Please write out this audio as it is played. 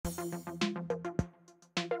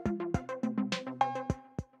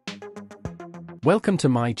Welcome to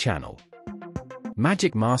my channel.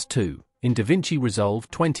 Magic Mask 2 in Davinci Resolve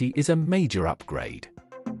 20 is a major upgrade.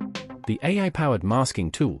 The AI-powered masking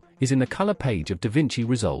tool is in the color page of Davinci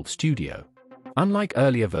Resolve Studio. Unlike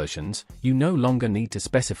earlier versions, you no longer need to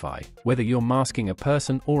specify whether you're masking a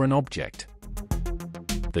person or an object.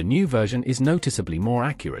 The new version is noticeably more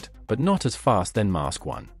accurate, but not as fast than Mask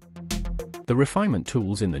 1. The Refinement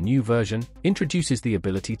Tools in the new version introduces the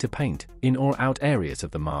ability to paint in or out areas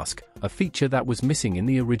of the mask, a feature that was missing in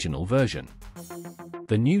the original version.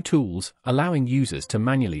 The new tools allowing users to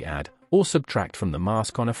manually add or subtract from the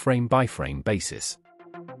mask on a frame-by-frame basis.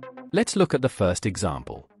 Let's look at the first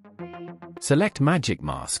example. Select Magic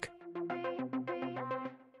Mask.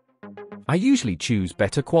 I usually choose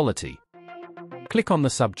better quality. Click on the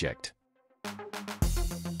subject.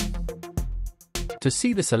 To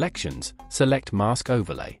see the selections, select Mask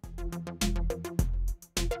Overlay.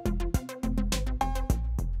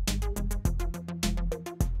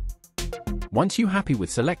 Once you're happy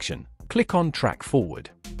with selection, click on Track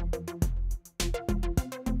Forward.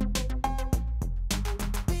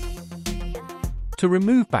 To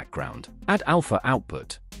remove background, add alpha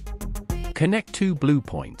output. Connect two blue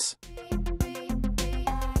points.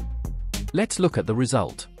 Let's look at the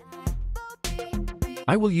result.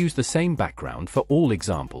 I will use the same background for all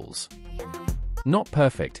examples. Not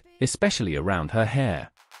perfect, especially around her hair.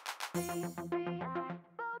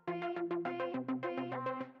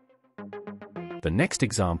 The next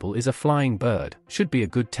example is a flying bird, should be a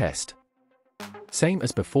good test. Same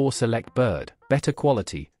as before, select bird, better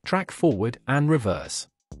quality, track forward and reverse.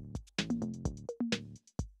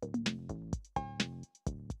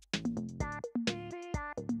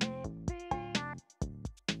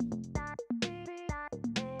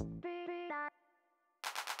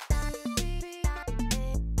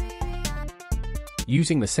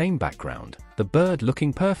 Using the same background, the bird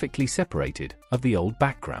looking perfectly separated of the old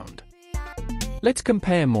background. Let's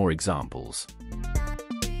compare more examples.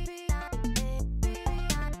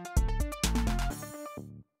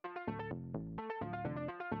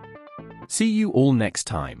 See you all next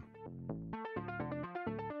time.